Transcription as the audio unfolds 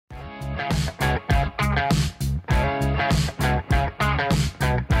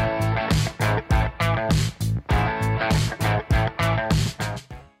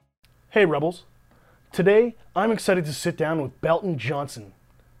Hey Rebels, today I'm excited to sit down with Belton Johnson.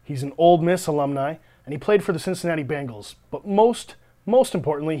 He's an Ole Miss alumni and he played for the Cincinnati Bengals, but most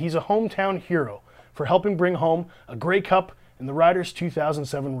importantly, he's a hometown hero for helping bring home a Grey Cup in the Riders'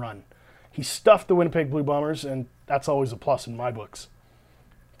 2007 run. He stuffed the Winnipeg Blue Bombers, and that's always a plus in my books.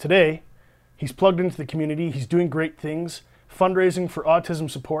 Today, he's plugged into the community, he's doing great things, fundraising for autism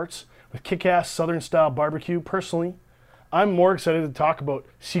supports with kick-ass Southern-style barbecue. Personally, I'm more excited to talk about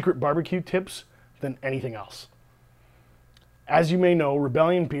secret barbecue tips than anything else. As you may know,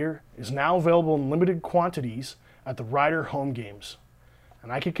 Rebellion Beer is now available in limited quantities at the Rider home games.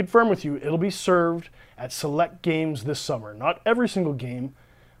 And I can confirm with you, it'll be served at select games this summer. Not every single game,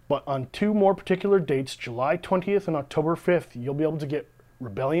 but on two more particular dates, July 20th and October 5th, you'll be able to get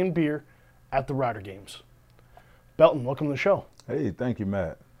Rebellion Beer at the Rider games. Belton, welcome to the show. Hey, thank you,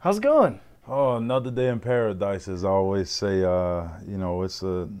 Matt. How's it going? Oh, another day in paradise, as I always say. You know, it's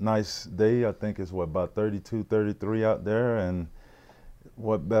a nice day. I think it's, about 32, 33 out there. And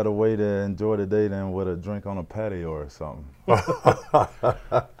what better way to enjoy the day than with a drink on a patio or something?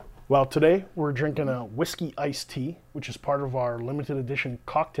 Well, today we're drinking a whiskey iced tea, which is part of our limited edition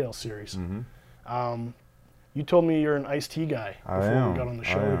cocktail series. Mm-hmm. You told me you're an iced tea guy before we got on the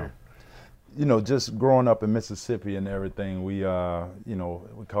show here. You know, just growing up in Mississippi and everything, we, you know,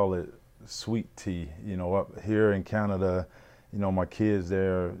 we call it sweet tea. You know, up here in Canada, you know, my kids,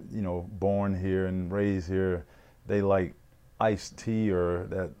 they're, you know, born here and raised here. They like iced tea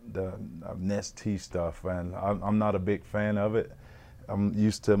or the Nest tea stuff, and I'm not a big fan of it. I'm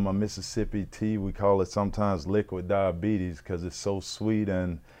used to my Mississippi tea. We call it sometimes liquid diabetes because it's so sweet.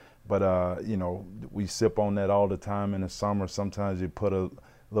 But you know, we sip on that all the time in the summer. Sometimes you put a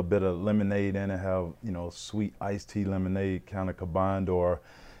little bit of lemonade in it, have, you know, sweet iced tea lemonade kind of combined, or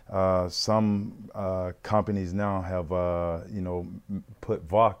some companies now have, you know, put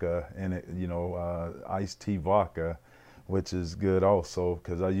vodka in it, you know, iced tea vodka, which is good also,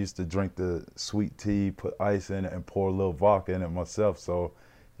 because I used to drink the sweet tea, put ice in it, and pour a little vodka in it myself. So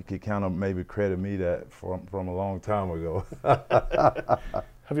you could kind of maybe credit me that from a long time ago.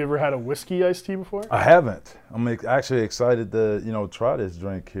 Have you ever had a whiskey iced tea before? I haven't. I'm actually excited to, you know, try this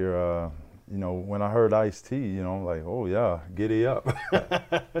drink here. You know, when I heard iced tea, you know, I'm like, oh yeah, giddy up.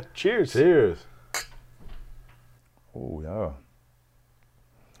 Cheers. Cheers. Oh yeah.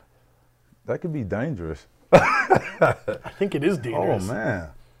 That could be dangerous. I think it is dangerous. Oh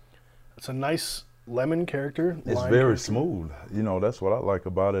man. It's a nice lemon character. It's very smooth. You know, that's what I like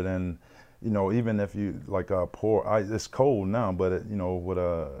about it. And, you know, even if you like pour ice, it's cold now, but it, you know, with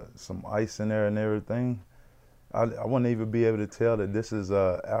some ice in there and everything, I wouldn't even be able to tell that this is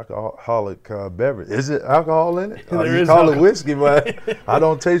a alcoholic beverage. Is it alcohol in it? You call it whiskey, but I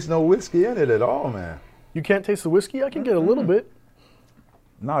don't taste no whiskey in it at all, man. You can't taste the whiskey? I can get a little bit.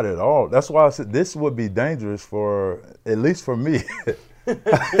 Not at all. That's why I said this would be dangerous for, at least for me.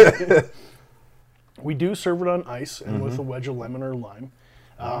 We do serve it on ice and with a wedge of lemon or lime.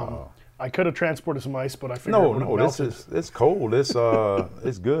 I could have transported some ice, but I figured it's cold. It's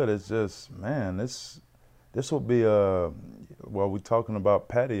it's good. It's just, man, this will be well, we're talking about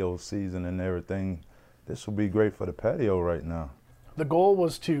patio season and everything. This will be great for the patio right now. The goal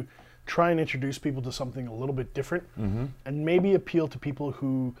was to try and introduce people to something a little bit different and maybe appeal to people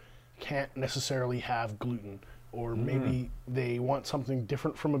who can't necessarily have gluten, or maybe they want something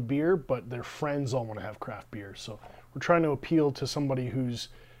different from a beer, but their friends all want to have craft beer. So we're trying to appeal to somebody who's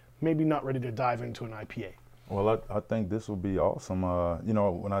maybe not ready to dive into an IPA. Well, I think this will be awesome. You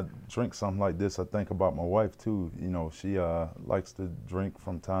know, when I drink something like this, I think about my wife too. You know, she likes to drink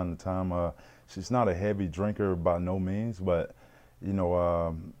from time to time. She's not a heavy drinker by no means, but, you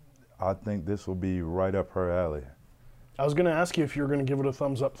know, I think this will be right up her alley. I was going to ask you if you were going to give it a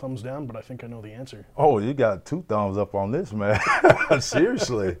thumbs up, thumbs down, but I think I know the answer. Oh, you got 2 thumbs up on this, man.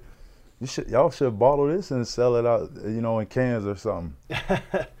 Seriously. Y'all should bottle this and sell it out, you know, in cans or something.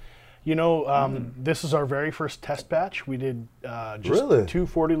 You know, this is our very first test batch. We did just Really? 2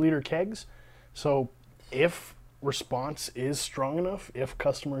 40-liter kegs. So if response is strong enough, if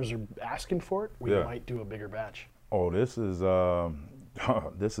customers are asking for it, we might do a bigger batch. Oh, this is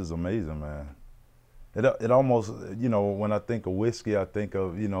this is amazing, man. It almost, you know, when I think of whiskey, I think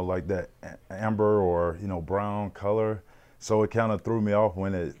of, you know, like that amber or, you know, brown color. So it kind of threw me off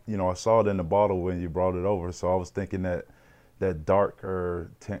when it, you know, I saw it in the bottle when you brought it over. So I was thinking that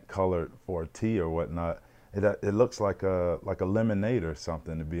darker tint color for a tea or whatnot. It looks like a lemonade or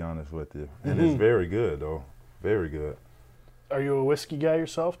something, to be honest with you. And it's very good though, very good. Are you a whiskey guy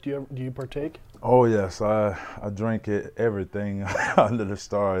yourself? Do you partake? Oh yes, I drink it, everything under the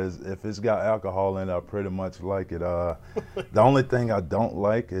stars. If it's got alcohol in it, I pretty much like it. The only thing I don't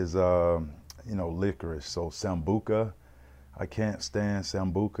like is licorice. So Sambuca, I can't stand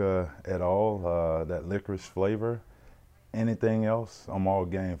Sambuca at all. That licorice flavor. Anything else, I'm all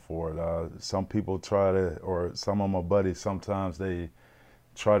game for it. Some people try to, or some of my buddies, sometimes they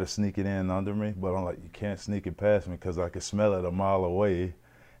try to sneak it in under me, but I'm like, you can't sneak it past me because I can smell it a mile away.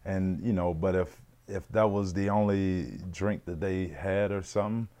 And but if that was the only drink that they had or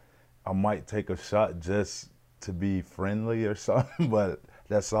something, I might take a shot just to be friendly or something. But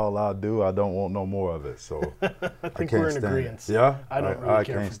that's all I'll do. I don't want no more of it. So I think we're in agreement. Yeah, I don't really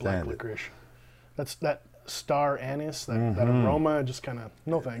care can't for black stand it. licorice. That's that star anise, that aroma, just kind of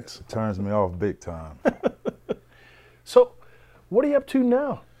no thanks. It turns me off big time. So, what are you up to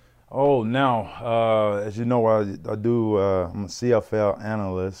now? Oh, now, as you know, I'm a CFL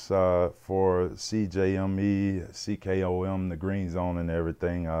analyst for CJME, CKOM, the Green Zone and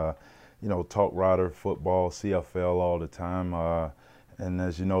everything. Talk Rider football, CFL all the time. And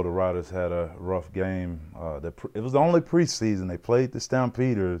as you know, the Riders had a rough game. It was the only preseason. They played the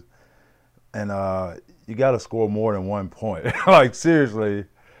Stampeders, and you got to score more than 1 point. Like, seriously,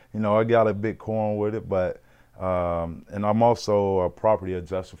 I got a big corn with it, but and I'm also a property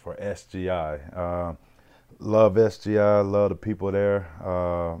adjuster for SGI. Love SGI, love the people there.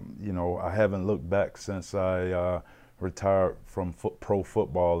 I haven't looked back since I retired from pro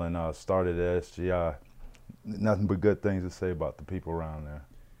football and started at SGI. Nothing but good things to say about the people around there.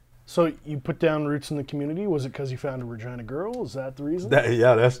 So you put down roots in the community. Was it because you found a Regina girl? Is that the reason?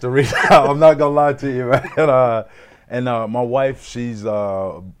 Yeah, that's the reason. I'm not gonna lie to you, man. And my wife, she's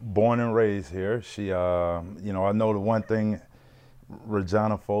born and raised here. She, I know the one thing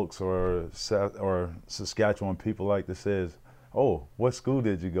Regina folks or Saskatchewan people like to say is, "Oh, what school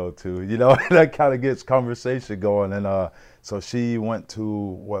did you go to?" That kind of gets conversation going. And so she went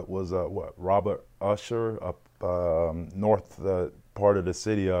to Robert Usher up north part of the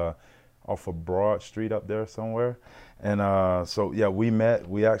city, off of Broad Street up there somewhere. And so yeah,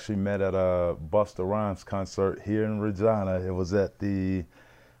 we actually met at a Busta Rhymes concert here in Regina. It was at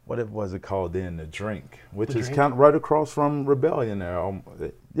what was it called then? The Drink, which is kind of right across from Rebellion there.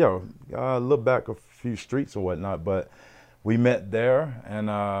 Look back a few streets or whatnot, but we met there and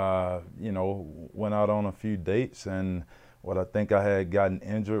went out on a few dates. And I think I had gotten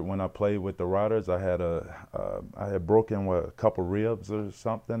injured when I played with the Riders. I had broken a couple ribs or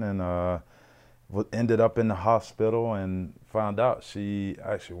something, and ended up in the hospital and found out she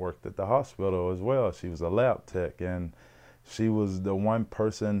actually worked at the hospital as well. She was a lab tech, and she was the one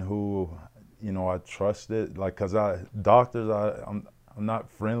person who, I trusted. Like, cause I'm not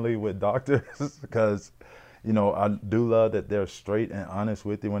friendly with doctors because, I do love that they're straight and honest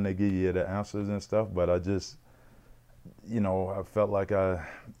with you when they give you the answers and stuff. But I just, I felt like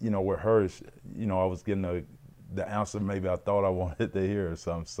with her, I was getting the answer maybe I thought I wanted to hear or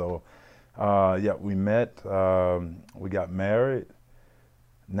something. So. We met, we got married.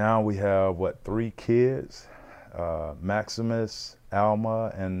 Now we have, 3 kids, Maximus,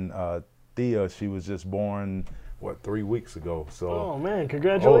 Alma, and Thea. She was just born, 3 weeks ago. So. Oh man,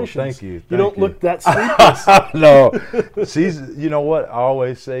 congratulations. Oh, thank you. You don't look that sleepless. No, she's, I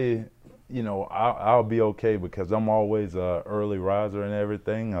always say, I'll be okay because I'm always a early riser and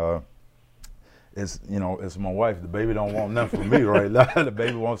everything. It's my wife. The baby don't want nothing from me right now. The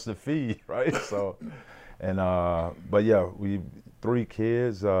baby wants to feed, right? So, and but yeah, we 3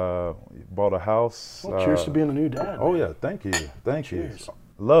 kids. Bought a house. Well, cheers to being a new dad. Oh man. yeah, thank you. Cheers.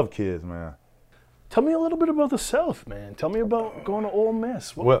 Love kids, man. Tell me a little bit about the South, man. Tell me about going to Ole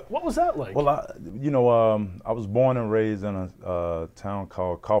Miss. What was that like? Well, I was born and raised in a town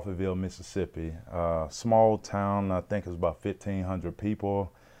called Coffeyville, Mississippi. Small town. I think it was about 1,500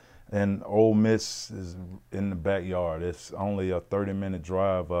 people. And Ole Miss is in the backyard. It's only a 30-minute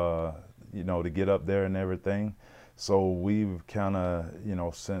drive, to get up there and everything. So we've kind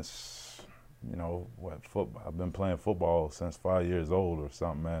of, since, I've been playing football since 5 years old or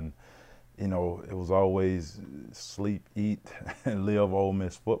something. And, it was always sleep, eat, and live Ole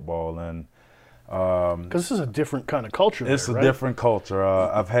Miss football. And because this is a different kind of culture. It's a different culture.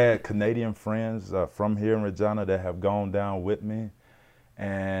 I've had Canadian friends from here in Regina that have gone down with me.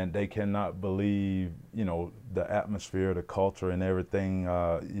 And they cannot believe, the atmosphere, the culture, and everything,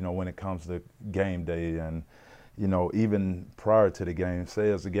 when it comes to game day. And, even prior to the game, say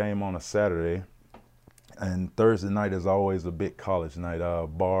it's a game on a Saturday, and Thursday night is always a big college night,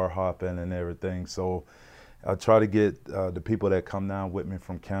 bar hopping and everything. So I try to get the people that come down with me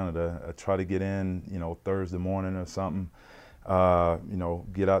from Canada, I try to get in, Thursday morning or something. You know,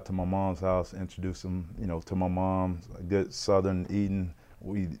 get out to my mom's house, introduce them, you know, to my mom. Good Southern eating.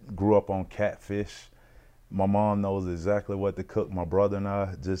 We grew up on catfish. My mom knows exactly what to cook. My brother and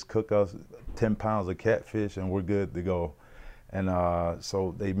I just cook us 10 pounds of catfish and we're good to go. And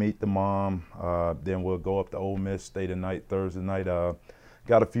so they meet the mom. Then we'll go up to Ole Miss, stay the night, Thursday night.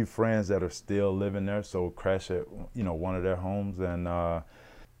 Got a few friends that are still living there, so crash at, you know, one of their homes.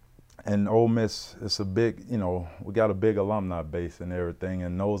 And Ole Miss, it's a big, you know, we got a big alumni base and everything.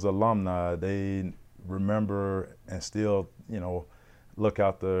 And those alumni, they remember and still, you know, look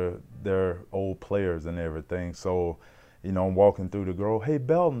out their old players and everything. So, you know, I'm walking through the grove, hey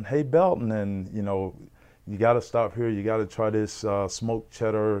Belton, and, you know, you got to stop here. You got to try this smoked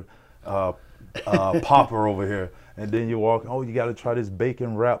cheddar popper over here. And then you walk, oh, you got to try this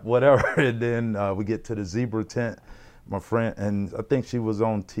bacon wrap, whatever. And then we get to the zebra tent. My friend, and I think she was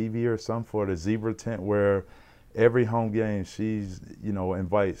on TV or something for the zebra tent, where every home game she's, you know,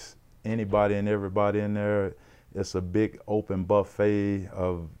 invites anybody and everybody in there. It's a big open buffet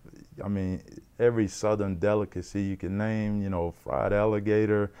of, I mean, every Southern delicacy you can name, you know, fried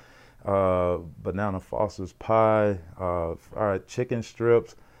alligator, banana Foster's pie, fried chicken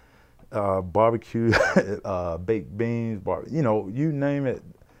strips, barbecue, baked beans, you know, you name it,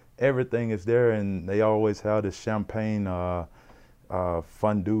 everything is there. And they always have this champagne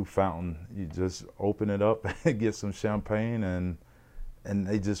fondue fountain. You just open it up and get some champagne, and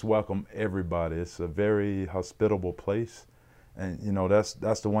they just welcome everybody. It's a very hospitable place. And, you know,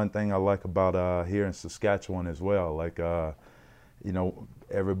 that's the one thing I like about here in Saskatchewan as well. Like, you know,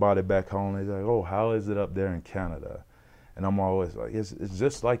 everybody back home, they're like, oh, how is it up there in Canada? And I'm always like, it's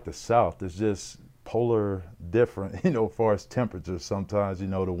just like the South. It's just polar different, you know, as far as temperatures sometimes, you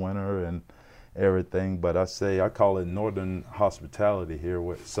know, the winter and everything. But I call it northern hospitality here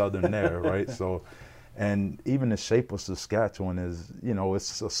with southern there, right? So, and even the shape of Saskatchewan is, you know,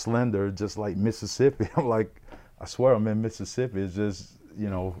 it's a slender, just like Mississippi. I'm like, I swear I'm in Mississippi. It's just, you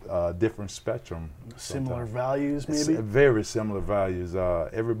know, different spectrum. Similar values, maybe? Very similar values.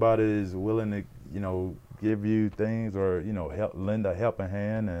 Everybody is willing to, you know, give you things, or, you know, lend a helping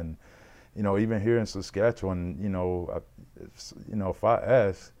hand. And, you know, even here in Saskatchewan, you know, if I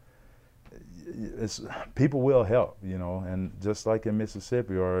ask, people will help, you know. And just like in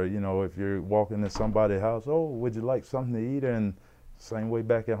Mississippi, or, you know, if you're walking to somebody's house, oh, would you like something to eat? And same way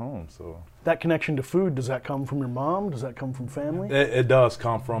back at home. So that connection to food, does that come from your mom? Does that come from family? It does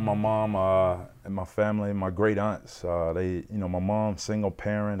come from my mom and my family, my great aunts. They, you know, my mom, single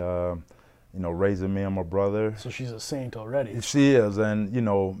parent, you know, raising me and my brother. So she's a saint already. She is. And, you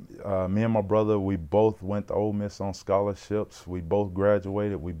know, me and my brother, we both went to Ole Miss on scholarships. We both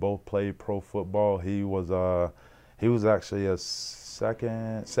graduated. We both played pro football. He was actually a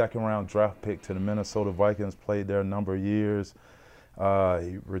second round draft pick to the Minnesota Vikings, played there a number of years.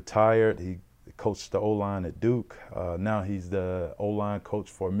 He retired. He coached the O-line at Duke. Now he's the O-line coach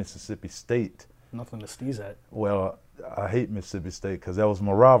for Mississippi State. Nothing to sneeze at. Well, I hate Mississippi State because that was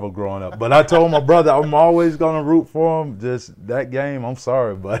my rival growing up. But I told my brother I'm always going to root for him. Just that game, I'm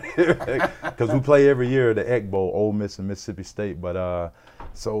sorry, but because we play every year at the Egg Bowl, Ole Miss and Mississippi State. But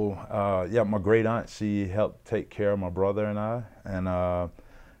yeah, my great aunt, she helped take care of my brother and I, and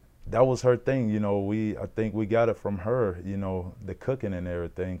that was her thing. You know, I think we got it from her. You know, the cooking and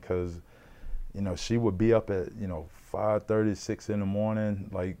everything, because, you know, she would be up at, you know, 5:30, 6 in the morning,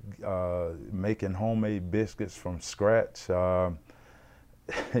 like making homemade biscuits from scratch. You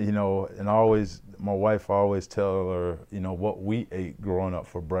know, and my wife always tell her, you know, what we ate growing up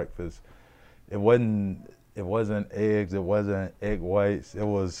for breakfast. It wasn't eggs, it wasn't egg whites. It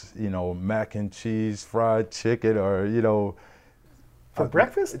was, you know, mac and cheese, fried chicken, or, you know. For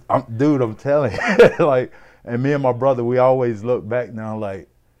breakfast? Dude, I'm telling you. Like, and me and my brother, we always look back now like,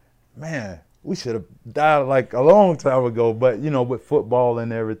 man, we should have died like a long time ago. But, you know, with football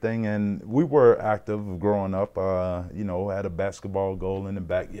and everything, and we were active growing up, you know, had a basketball goal in the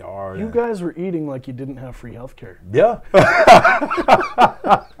backyard. You guys were eating like you didn't have free health care. Yeah.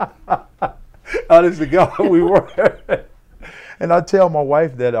 Honest to God, we were. And I tell my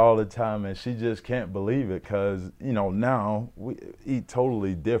wife that all the time, and she just can't believe it, because, you know, now we eat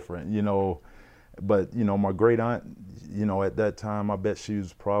totally different, you know. But, you know, my great aunt, you know, at that time, I bet she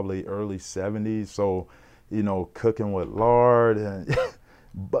was probably early 70s. So, you know, cooking with lard and,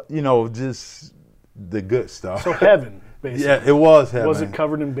 but, you know, just the good stuff. So heaven, basically. Yeah, it was heaven. Was it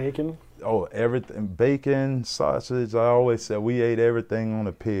covered in bacon? Oh, everything, bacon, sausage. I always said we ate everything on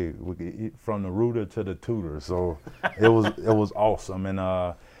a pig. We could eat from the rooter to the tutor. So it was awesome. And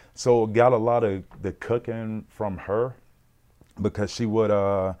so got a lot of the cooking from her, because she would,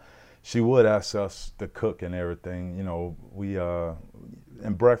 she would ask us to cook and everything. You know, we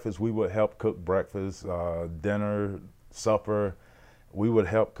and breakfast, we would help cook breakfast, dinner, supper. We would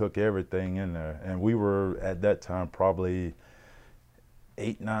help cook everything in there. And we were at that time probably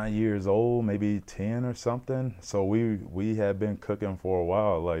 8, 9 years old, maybe 10 or something. So we had been cooking for a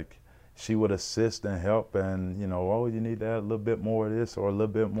while. Like, she would assist and help, and you know, oh, you need to add a little bit more of this or a little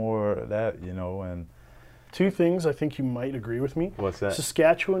bit more of that, you know. And two things I think you might agree with me. what's that?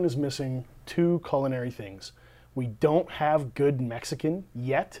 Saskatchewan is missing two culinary things. We don't have good Mexican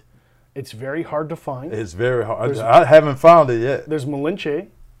yet. It's very hard to find. It's very hard. I haven't found it yet. There's Malinche,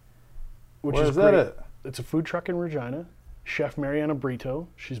 which Where is is that great. at? It's a food truck in Regina. Chef Mariana Brito,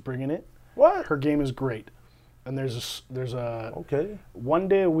 she's bringing it. What? Her game is great. And there's a Okay. 1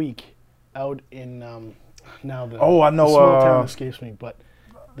 day a week out in now the Oh, I know, the small town escapes me, but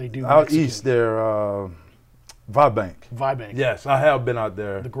they do Out Mexican. east there, Vibank. Vibank. Yes, I have been out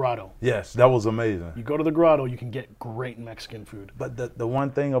there. The Grotto. Yes, that was amazing. You go to the Grotto, you can get great Mexican food. But the one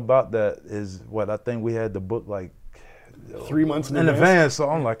thing about that is what I think we had to book like 3 months in in advance. So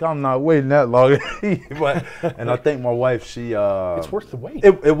I'm like, I'm not waiting that long. But and I think my wife, she It's worth the wait.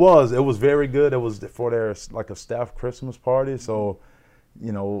 it was very good. It was for their like a staff Christmas party. So,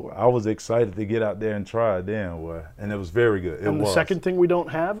 you know, I was excited to get out there and try it then, and it was very good. And the second thing we don't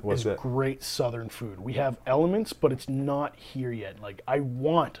have What's is that? great Southern food. We have elements, but it's not here yet. Like, I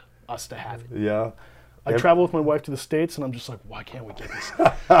want us to have it. Yeah. I travel with my wife to the States, and I'm just like, why can't we get this?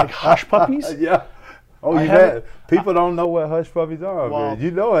 Like hush puppies? Yeah. Oh, I you haven't- had people don't know what hush puppies are. Well, man.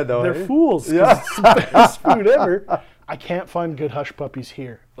 You know it though. They're fools. 'Cause Yeah. it's the best food ever. I can't find good hush puppies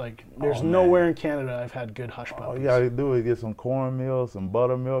here. Like, there's Oh, man. nowhere in Canada I've had good hush puppies. All you gotta do is get some cornmeal, some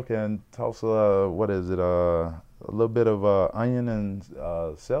buttermilk, and toss a little bit of onion and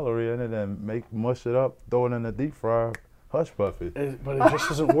celery in it, and mush it up, throw it in the deep fryer. Hush puppy. But it just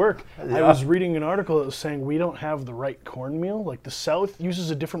doesn't work. I was reading an article that was saying we don't have the right cornmeal. Like, the South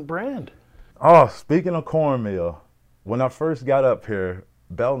uses a different brand. Oh, speaking of cornmeal, when I first got up here,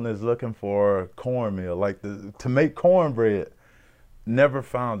 Belton is looking for cornmeal, like to make cornbread. Never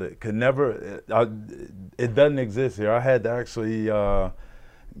found it. It doesn't exist here. I had to actually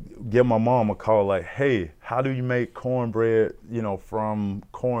give my mom a call, like, hey, how do you make cornbread, you know, from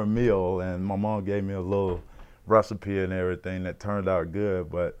cornmeal? And my mom gave me a little recipe and everything that turned out good.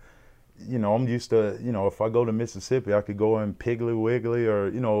 But, you know, I'm used to, you know, if I go to Mississippi, I could go in Piggly Wiggly or,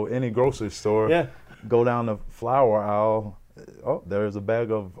 you know, any grocery store, Yeah. go down the flour aisle. Oh, there's a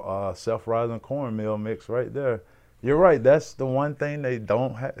bag of self-rising cornmeal mix right there. You're right. That's the one thing they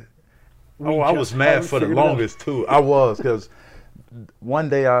don't have. We I just was mad haven't for the figured it out. longest too. I was, because one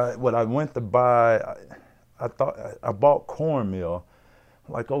day I went to buy, I thought I bought cornmeal.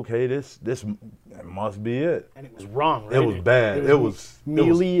 Like, okay, this must be it. And it was wrong, right? It was bad. It was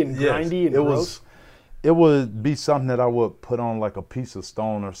mealy and yes, grindy and it gross. was. It would be something that I would put on like a piece of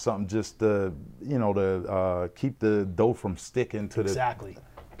stone or something, just to, you know, to keep the dough from sticking to Exactly.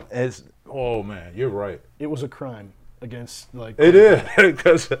 the. Oh man, you're right. It was a crime against, like... It is.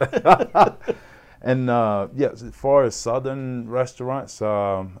 'Cause and yes, as far as Southern restaurants,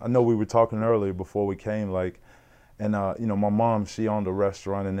 I know we were talking earlier before we came, like, and you know, my mom, she owned a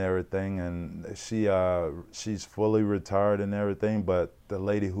restaurant and everything, and she's fully retired and everything, but the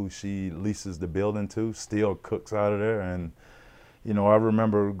lady who she leases the building to still cooks out of there. And you know, I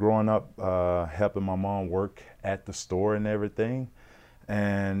remember growing up helping my mom work at the store and everything.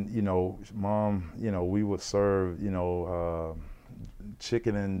 And, you know, Mom, you know, we would serve, you know,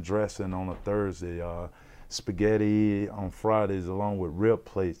 chicken and dressing on a Thursday, spaghetti on Fridays, along with rib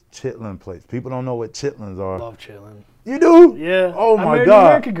plates, chitlin plates. People don't know what chitlins are. Love chitlin. You do? Yeah. Oh, I my married God. an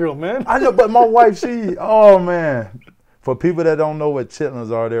American girl, man. I know, but my wife, oh, man. For people that don't know what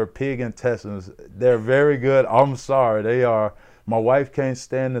chitlins are, they're pig intestines. They're very good. I'm sorry, they are. My wife can't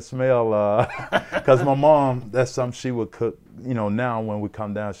stand the smell, because my mom, that's something she would cook. You know, now when we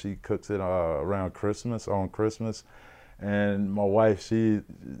come down, she cooks it around Christmas, on Christmas. And my wife, she,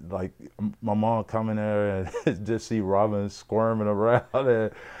 like, my mom come in there and just see Robin squirming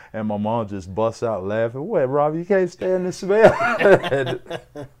around, and my mom just busts out laughing. What, Robin, you can't stand the smell?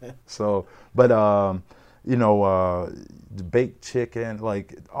 So, but, you know, the baked chicken,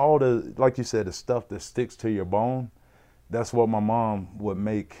 like all the, like you said, the stuff that sticks to your bone, that's what my mom would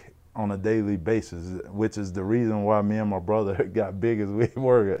make on a daily basis, which is the reason why me and my brother got big as we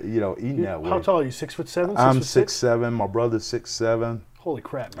were, you know, eating that way. How tall are you? 6'7"? I'm 6'6"? 6'7". My brother's 6'7". Holy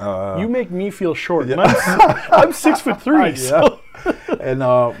crap, man. You make me feel short. yeah. I'm 6'3". So. And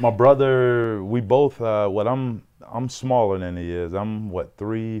my brother, we both, I'm smaller than he is. I'm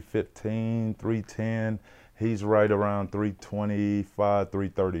 3'15", 3'10". He's right around 325,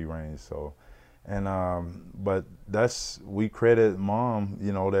 330 range. So, and but we credit Mom,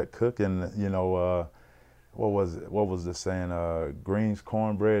 you know, that cooking, you know, what was the saying? Greens,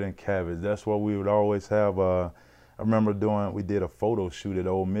 cornbread, and cabbage. That's what we would always have. I remember we did a photo shoot at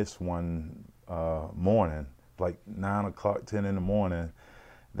Ole Miss one morning, like 9 o'clock, 10 in the morning.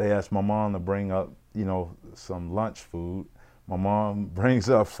 They asked my mom to bring up, you know, some lunch food. My mom brings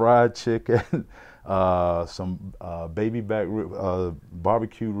up fried chicken, some baby back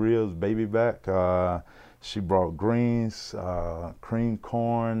barbecue ribs, baby back. She brought greens, creamed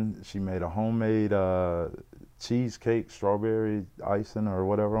corn. She made a homemade cheesecake, strawberry icing or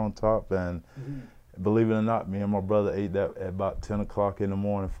whatever on top. And believe it or not, me and my brother ate that at about 10 o'clock in the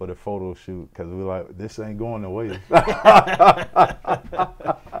morning for the photo shoot because we were like, this ain't going to waste.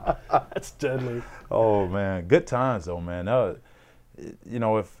 That's deadly. Oh man, good times though, man. You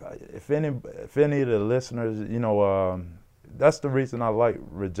know, if any of the listeners, you know, that's the reason I like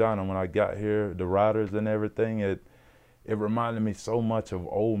Regina when I got here, the Riders and everything. It reminded me so much of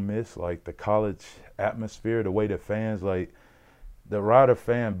Ole Miss, like the college atmosphere, the way the fans, like the Rider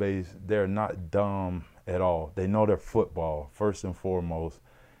fan base, they're not dumb at all. They know their football first and foremost.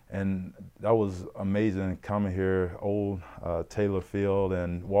 And that was amazing coming here, old Taylor Field,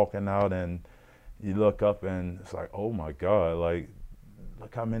 and walking out and you look up and it's like, oh my God, like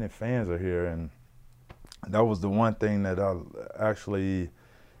look how many fans are here. And that was the one thing that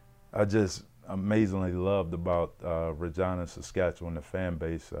I just amazingly loved about Regina, Saskatchewan, the fan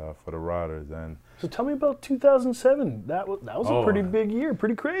base for the Riders. And so tell me about 2007. That was a pretty big year,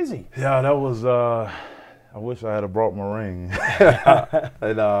 pretty crazy. Yeah, that was. I wish I had brought my ring.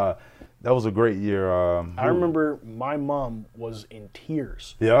 And that was a great year. I remember my mom was in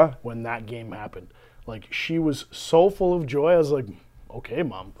tears. Yeah. When that game happened, like she was so full of joy. I was like, okay,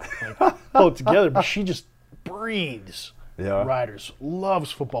 Mom, like, pull it together. But she just breathes. Yeah. Riders,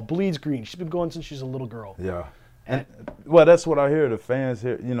 loves football, bleeds green. She's been going since she's a little girl. Yeah. And well, that's what I hear. The fans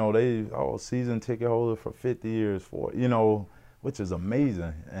here, you know, they season ticket holder for 50 years you know, which is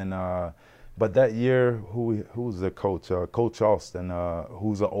amazing. And but that year, who's the coach? Coach Austin,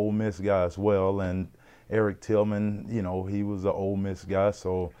 who's an Ole Miss guy as well, and Eric Tillman, you know, he was an Ole Miss guy.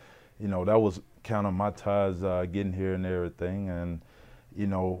 So, you know, that was kind of my ties getting here and everything. And you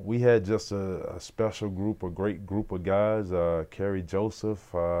know, we had just a special group, a great group of guys. Kerry Joseph,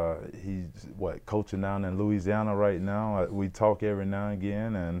 he's coaching down in Louisiana right now. We talk every now and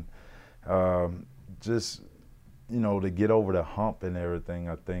again, and just, you know, to get over the hump and everything.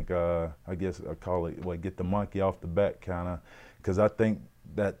 I think I guess I call it get the monkey off the back, kind of, because I think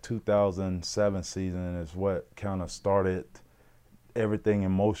that 2007 season is what kind of started everything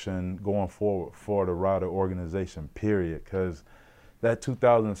in motion going forward for the Rider organization. Period, because that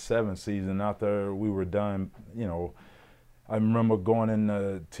 2007 season, after we were done, you know, I remember going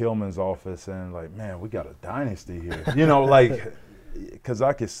in Tillman's office and like, man, we got a dynasty here. You know, like, because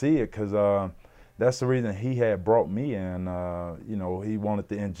I could see it, because that's the reason he had brought me in. You know, he wanted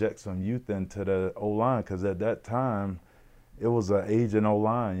to inject some youth into the O-line, because at that time, it was an aging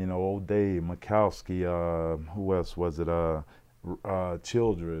O-line, you know, Old Dave, Mikowski, who else was it?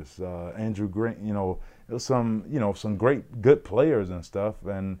 Childress, Andrew Green, you know, it was some great, good players and stuff.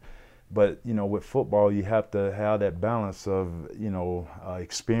 But, you know, with football, you have to have that balance of, you know,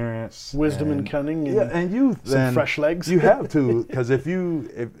 experience. Wisdom and cunning. And youth. Some fresh legs. You have to, because if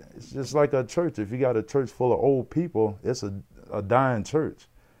it's just like a church. If you got a church full of old people, it's a dying church.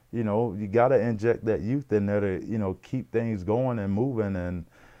 You know, you got to inject that youth in there to, you know, keep things going and moving.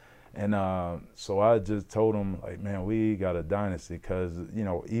 And so I just told him, like, man, we got a dynasty, because, you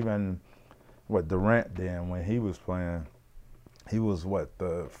know, even Durant then, when he was playing, he was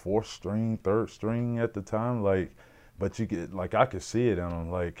the fourth string, third string at the time, like, but you could, like, I could see it in him,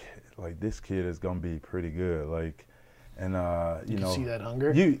 like this kid is gonna be pretty good, like, and you know, see that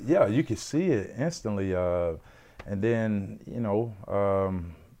hunger. You could see it instantly, and then, you know,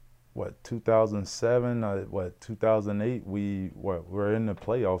 2007, 2008, we're in the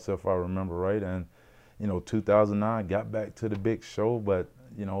playoffs, if I remember right, and, you know, 2009 got back to the big show, but,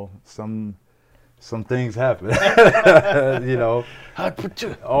 you know, some things happen, you know.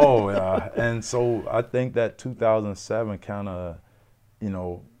 Oh, yeah. And so I think that 2007 kind of, you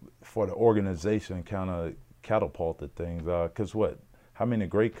know, for the organization kind of catapulted things. Because how many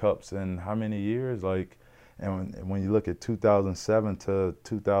Grey Cups in how many years? Like, and when you look at 2007 to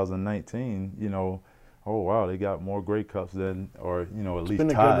 2019, you know, oh, wow, they got more Grey Cups than, or, you know, at least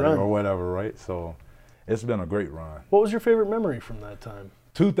tied or whatever, right? So it's been a great run. What was your favorite memory from that time?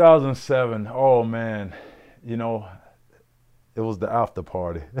 2007, oh man, you know, it was the after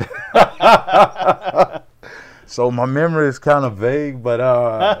party. So my memory is kind of vague,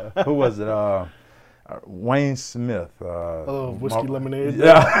 but who was it? Wayne Smith. Oh, Whiskey Lemonade.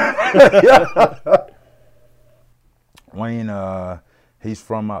 Yeah. Yeah. Wayne, he's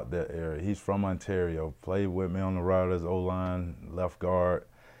from out that area. He's from Ontario. Played with me on the Riders, O-line, left guard.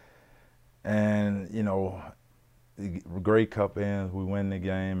 And, you know, Grey Cup ends, we win the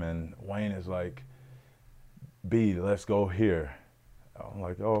game, and Wayne is like, B, let's go here. I'm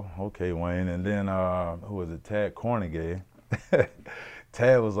like, oh, okay, Wayne. And then, who was it, Tad Cornegay.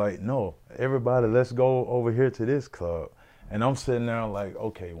 Tad was like, no, everybody, let's go over here to this club. And I'm sitting there like,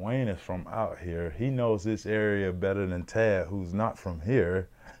 okay, Wayne is from out here. He knows this area better than Tad, who's not from here.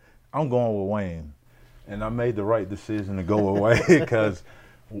 I'm going with Wayne. And I made the right decision to go with Wayne because,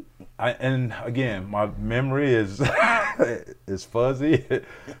 and again, my memory is is fuzzy,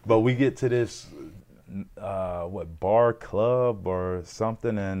 but we get to this, bar club or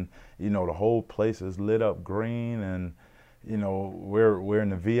something, and, you know, the whole place is lit up green, and, you know, we're in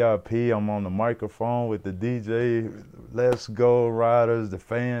the VIP. I'm on the microphone with the DJ. Let's go Riders. The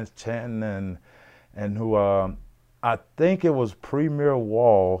fans chanting, and who I think it was Premier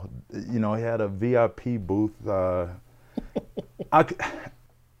Wall. You know, he had a VIP booth.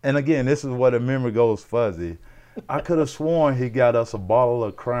 And again, this is where the memory goes fuzzy. I could have sworn he got us a bottle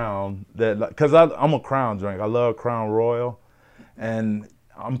of Crown, because I'm a Crown drink. I love Crown Royal, and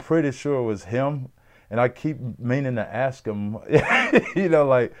I'm pretty sure it was him. And I keep meaning to ask him, you know,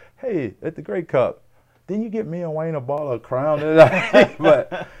 like, hey, at the Grey Cup, didn't you get me and Wayne a bottle of Crown?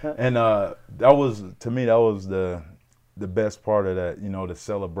 That was, to me, that was the best part of that, you know, the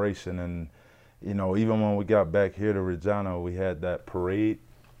celebration. And, you know, even when we got back here to Regina, we had that parade.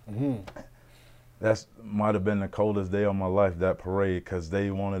 Mm-hmm. That might have been the coldest day of my life, that parade, because they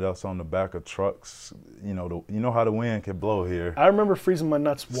wanted us on the back of trucks. You know how the wind can blow here. I remember freezing my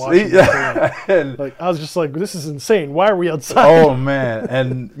nuts watching that. Like, I was just like, this is insane. Why are we outside? Oh, man.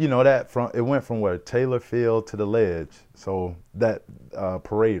 And, you know, it went from where? Taylor Field to the Ledge. So that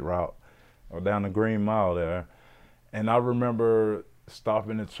parade route, or down the Green Mile there. And I remember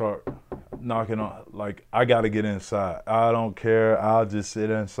stopping the truck, knocking on, like, I got to get inside. I don't care. I'll just sit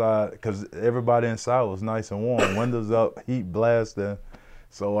inside, because everybody inside was nice and warm. Windows up, heat blasting.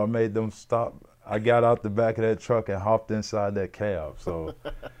 So I made them stop. I got out the back of that truck and hopped inside that cab. So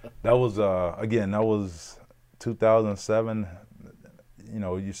that was, again, that was 2007. You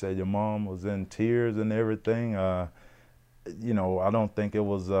know, you said your mom was in tears and everything. You know, I don't think it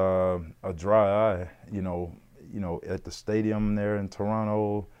was a dry eye, you know, at the stadium there in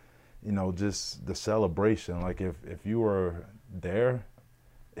Toronto. You know, just the celebration. Like, if you were there,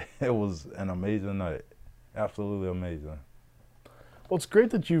 it was an amazing night. Absolutely amazing. Well, it's great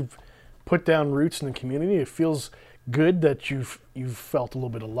that you've put down roots in the community. It feels good that you've felt a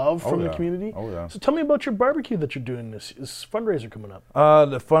little bit of love from the community. Oh, yeah. So tell me about your barbecue that you're doing, this fundraiser coming up.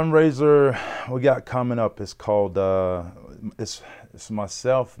 The fundraiser we got coming up is called, it's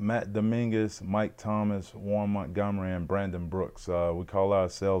myself, Matt Dominguez, Mike Thomas, Warren Montgomery, and Brandon Brooks. We call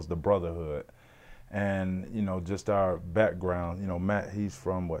ourselves the Brotherhood. And, you know, just our background, you know, Matt, he's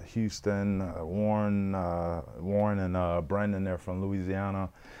from, Houston, Warren and Brandon, they're from Louisiana.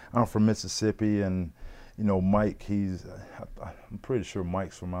 I'm from Mississippi, and, you know, Mike, I'm pretty sure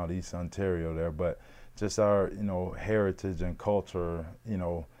Mike's from out East Ontario there, but just our, you know, heritage and culture. You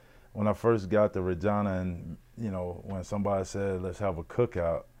know, when I first got to Regina, and, you know, when somebody said, let's have a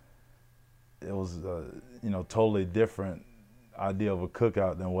cookout, it was, you know, totally different idea of a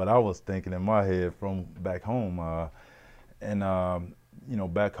cookout than what I was thinking in my head from back home. You know,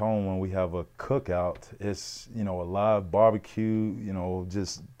 back home when we have a cookout, it's, you know, a live barbecue, you know,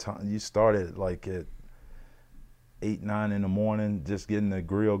 just you start it like at 8, 9 in the morning, just getting the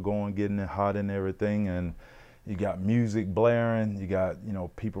grill going, getting it hot and everything. And you got music blaring, you got, you know,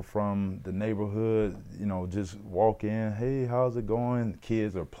 people from the neighborhood, you know, just walk in, hey, how's it going?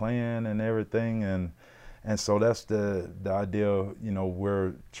 Kids are playing and everything. And so that's the idea, you know,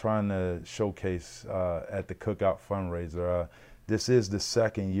 we're trying to showcase at the Cookout fundraiser. This is the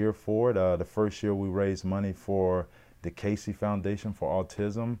second year for it. The first year we raised money for the Casey Foundation for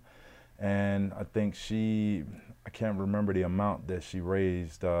Autism. And I think I can't remember the amount that she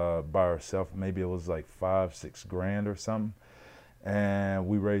raised by herself. Maybe it was like 5, 6 grand or something. And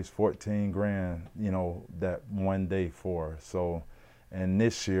we raised 14 grand, you know, that one day for her. So, and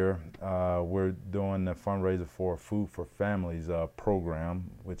this year we're doing the fundraiser for Food for Families program,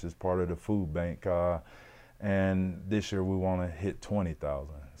 which is part of the food bank. And this year we want to hit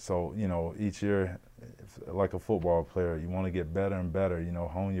 20,000. So, you know, each year, like a football player, you want to get better and better, you know,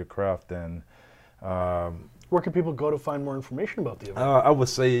 hone your craft. And Where can people go to find more information about the event? I would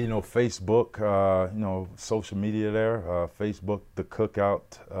say, you know, Facebook, you know, social media there, Facebook, The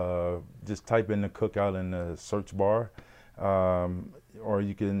Cookout, just type in The Cookout in the search bar. Or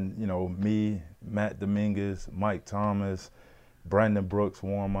you can, you know, me, Matt Dominguez, Mike Thomas, Brandon Brooks,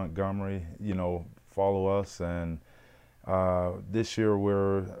 Warren Montgomery, you know, follow us. And this year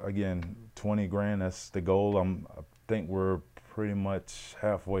we're, again, 20 grand, that's the goal. I think we're pretty much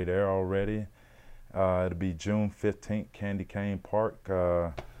halfway there already. It'll be June 15th, Candy Cane Park.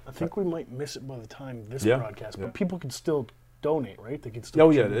 I think we might miss it by the time this Yeah, broadcast, yeah. but people can still donate, right? They can still. Oh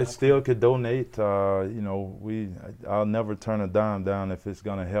yeah, chip in. it still could donate. You know, I'll never turn a dime down if it's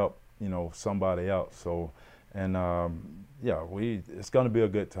gonna help, you know, somebody else. So, and yeah, it's gonna be a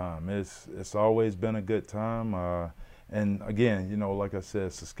good time. It's always been a good time. And again, you know, like I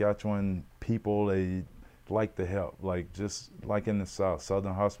said, Saskatchewan people, they like to help. Like just like in the South,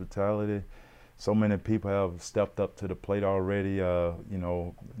 Southern hospitality. So many people have stepped up to the plate already. You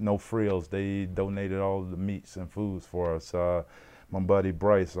know, No Frills, they donated all the meats and foods for us. My buddy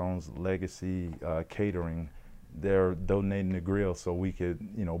Bryce owns Legacy Catering. They're donating the grill so we could,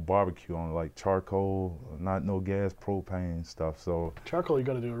 you know, barbecue on like charcoal, not no gas, propane stuff. So Charcoal, you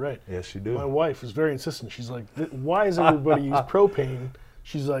got to do it right. yes, you do. My wife is very insistent. She's like, "Why does everybody use propane?"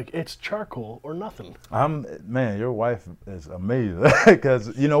 She's like, "It's charcoal or nothing." Man, your wife is amazing.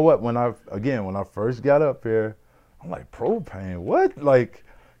 Because you know what? When I first got up here, I'm like, propane, what? Like,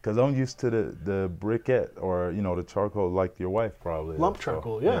 because I'm used to the briquette or, you know, the charcoal like your wife probably. Lump is.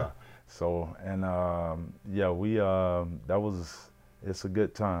 charcoal, yeah. So, and yeah, it's a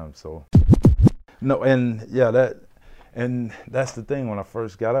good time. So, no, and yeah, that's the thing. When I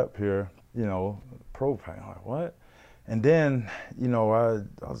first got up here, you know, propane, I'm like, what? And then, you know, I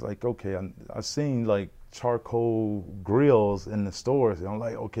was like, okay, I seen like charcoal grills in the stores. And I'm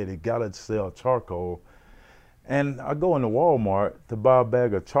like, okay, they gotta sell charcoal. And I go into Walmart to buy a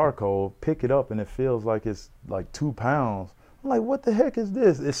bag of charcoal, pick it up, and it feels like it's like 2 pounds. I'm like, what the heck is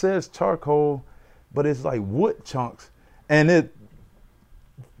this? It says charcoal, but it's like wood chunks. And it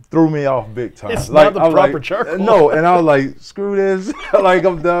threw me off big time. It's like, not the I was proper like, charcoal. No, and I was like, screw this. Like,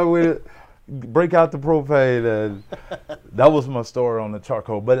 I'm done with it. Break out the propane, and that was my story on the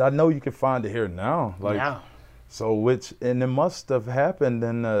charcoal. But I know you can find it here now. Like, Yeah. so and it must have happened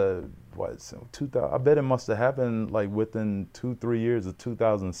in so 2000. I bet it must have happened like within 2-3 years of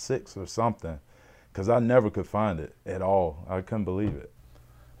 2006 or something, because I never could find it at all. I couldn't believe it.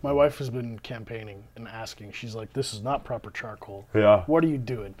 My wife has been campaigning and asking. She's like, "This is not proper charcoal. Yeah. What are you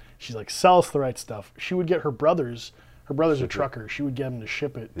doing?" She's like, "Sell us the right stuff." She would get her brothers. Her brother's a Ship it. trucker. She would get him to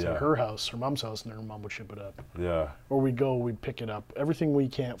ship it to Yeah. her house, her mom's house, and then her mom would ship it up. Yeah. Or we'd go, we'd pick it up. Everything we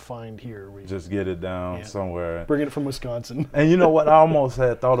can't find here, we Just get it down Yeah. somewhere. bring it from Wisconsin. And you know what? I almost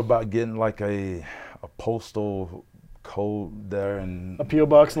had thought about getting like a postal code there and A P.O.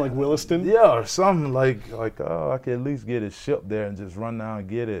 box in like Williston. yeah, or something like oh, I could at least get it shipped there and just run down and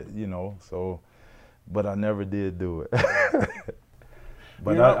get it, you know. So, but I never did do it.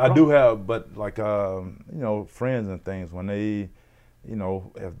 But You're not I do wrong. have, but like you know, friends and things when they, you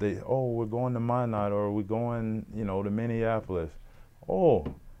know, if they we're going to Minot or we're going, you know, to Minneapolis,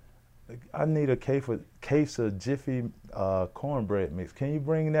 I need a case of Jiffy cornbread mix. Can you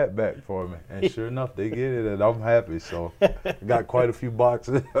bring that back for me? And sure enough, they get it, and I'm happy. So I got quite a few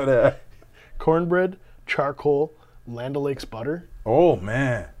boxes of that. Cornbread, charcoal, Land O'Lakes butter. Oh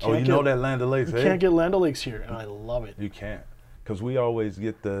man! Can't You know get- that Land O'Lakes? You Hey? can't get Land O'Lakes here, and I love it. You can't, because we always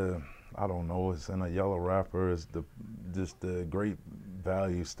get I don't know, it's in a yellow wrapper. It's just the great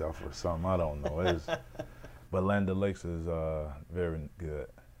value stuff or something. I don't know. But Land O'Lakes is very good.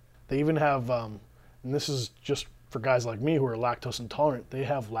 They even have, and this is just for guys like me who are lactose intolerant, they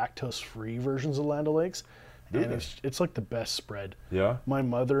have lactose-free versions of Land O'Lakes, and they? it's like the best spread. Yeah. My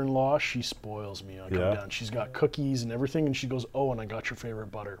mother-in-law, she spoils me. I come Yeah. down, she's got cookies and everything, and she goes, "Oh, and I got your favorite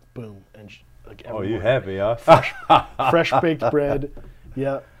butter." Boom, and like Oh, every you morning. happy, huh? fresh baked bread.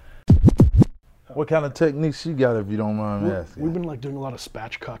 Yeah, What kind of techniques you got, if you don't mind me asking? we've been like doing a lot of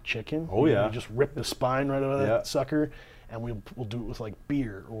spatchcock chicken. Oh, yeah. We just rip the spine right out of Yeah. that sucker, and we'll do it with like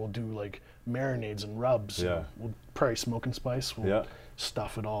beer, or we'll do like marinades and rubs. and Yeah. we'll probably smoke and spice. We'll Yeah.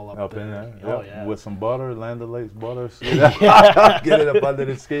 stuff it all up Up there. in there, Oh yep. yeah. With some butter, Land O'Lakes butter. Get it up under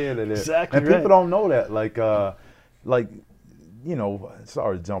the skin of it. Exactly And people right. don't know that, like, you know.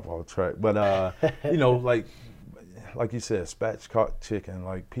 Sorry to jump off track, but you know, like you said, spatchcock chicken.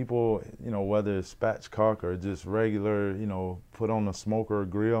 Like people, you know, whether it's spatchcock or just regular, you know, put on a smoker or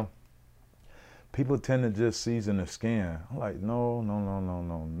grill. People tend to just season the skin. I'm like, no.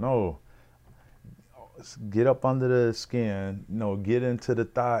 get up under the skin, you know, get into the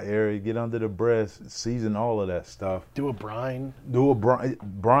thigh area, get under the breast, season all of that stuff. Do a brine. Do a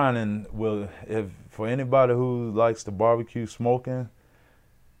brining will, if for anybody who likes to barbecue smoking,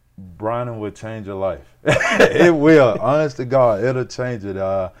 brining will change your life. It will, honest to God, it'll change it.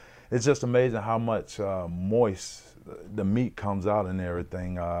 It's just amazing how much moist the meat comes out and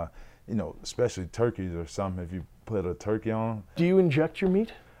everything. You know, especially turkeys or something. If you put a turkey on. Do you inject your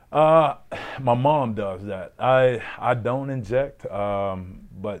meat? My mom does that. I don't inject,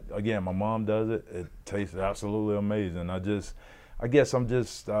 but again, my mom does it. It tastes absolutely amazing. I guess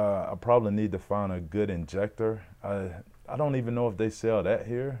I probably need to find a good injector. I don't even know if they sell that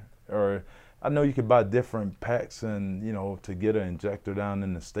here, or I know you could buy different packs and, you know, to get an injector down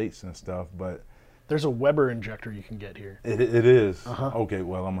in the States and stuff, but there's a Weber injector you can get here. It is. Uh-huh. Okay,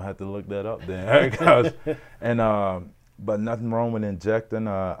 well, I'm gonna have to look that up then. But nothing wrong with injecting.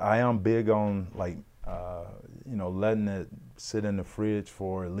 I am big on you know, letting it sit in the fridge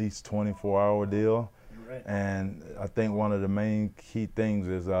for at least 24-hour deal. Right. And I think one of the main key things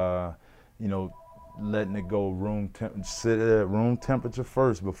is you know, letting it go sit at room temperature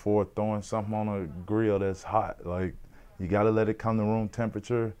first before throwing something on a grill that's hot. Like, you gotta let it come to room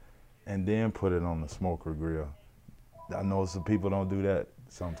temperature and then put it on the smoker grill. I know some people don't do that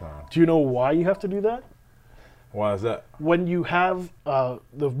sometimes. Do you know why you have to do that? Why is that? When you have,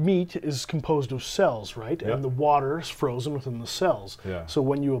 the meat is composed of cells, right? Yeah. And the water is frozen within the cells. Yeah. So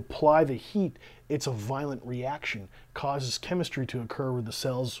when you apply the heat, it's a violent reaction, causes chemistry to occur where the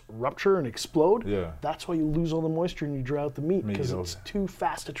cells rupture and explode. Yeah. That's why you lose all the moisture and you dry out the meat, because it's okay. too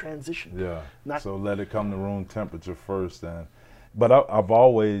fast to transition. Yeah. So let it come to room temperature first. But I've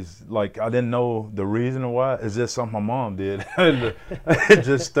always, like, I didn't know the reason why. It's just something my mom did. It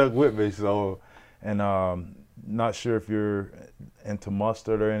just stuck with me. So, and not sure if you're into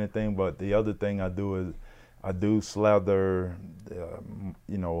mustard or anything, but the other thing I do is I do slather,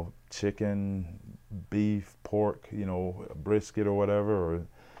 you know, chicken, beef, pork, you know, brisket or whatever, or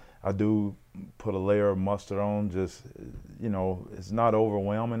I do put a layer of mustard on. Just, you know, it's not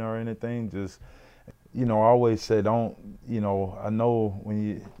overwhelming or anything. Just, you know, I always say don't, you know, I know when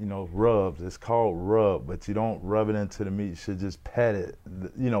you know, rubs, it's called rub, but you don't rub it into the meat. You should just pat it,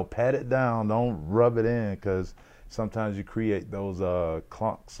 you know, pat it down. Don't rub it in, because sometimes you create those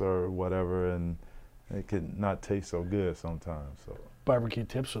clunks or whatever, and it can not taste so good sometimes. So. Barbecue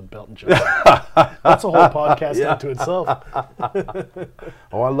tips with Belton Johnson. That's a whole podcast unto itself.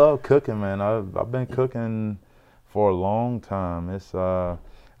 Oh, I love cooking, man. I've been cooking for a long time. It's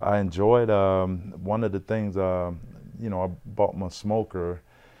I enjoyed one of the things. You know, I bought my smoker,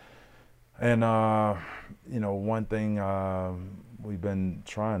 and you know, one thing we've been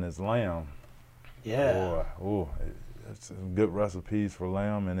trying is lamb. Yeah. Boy, it's some good recipes for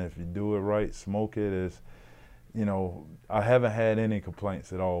lamb, and if you do it right, smoke it. Is, you know, I haven't had any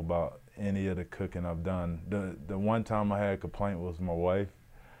complaints at all about any of the cooking I've done. The one time I had a complaint was my wife,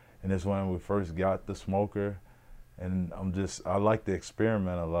 and it's when we first got the smoker, and I like to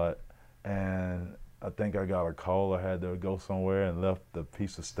experiment a lot, and I think I got a call. I had to go somewhere and left the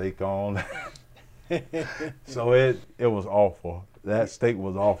piece of steak on. So it was awful. That steak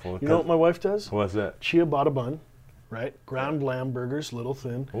was awful. You know what my wife does? What's that? Ciabatta bun, right? Ground lamb burgers, little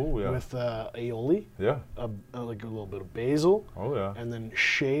thin, with aioli. Yeah. Like a little bit of basil. Oh yeah. And then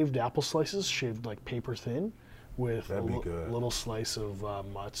shaved apple slices, shaved like paper thin, with a good. little slice of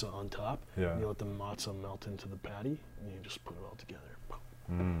matzah on top. Yeah. You let the matzah melt into the patty, and you just put it all together.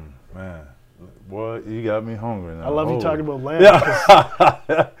 Man, boy, you got me hungry now. I love you talking about lamb.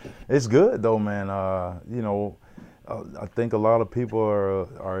 Yeah. It's good though, man. You know, I think a lot of people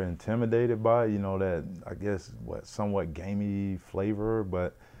are intimidated by it, you know, that, I guess, somewhat gamey flavor.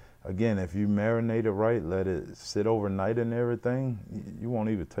 But again, if you marinate it right, let it sit overnight and everything, you won't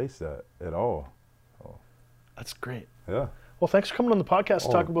even taste that at all. So. That's great. Yeah. Well, thanks for coming on the podcast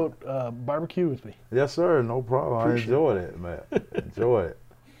to talk about barbecue with me. Yes, sir. No problem. I enjoyed it, man. Enjoyed it.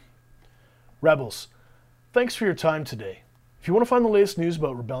 Rebels, thanks for your time today. If you want to find the latest news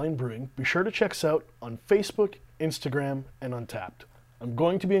about Rebellion Brewing, be sure to check us out on Facebook, Instagram, and Untapped. I'm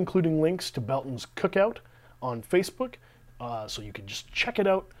going to be including links to Belton's Cookout on Facebook, so you can just check it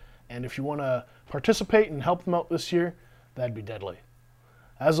out. And if you want to participate and help them out this year, that'd be deadly.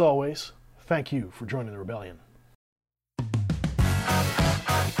 As always, thank you for joining the Rebellion.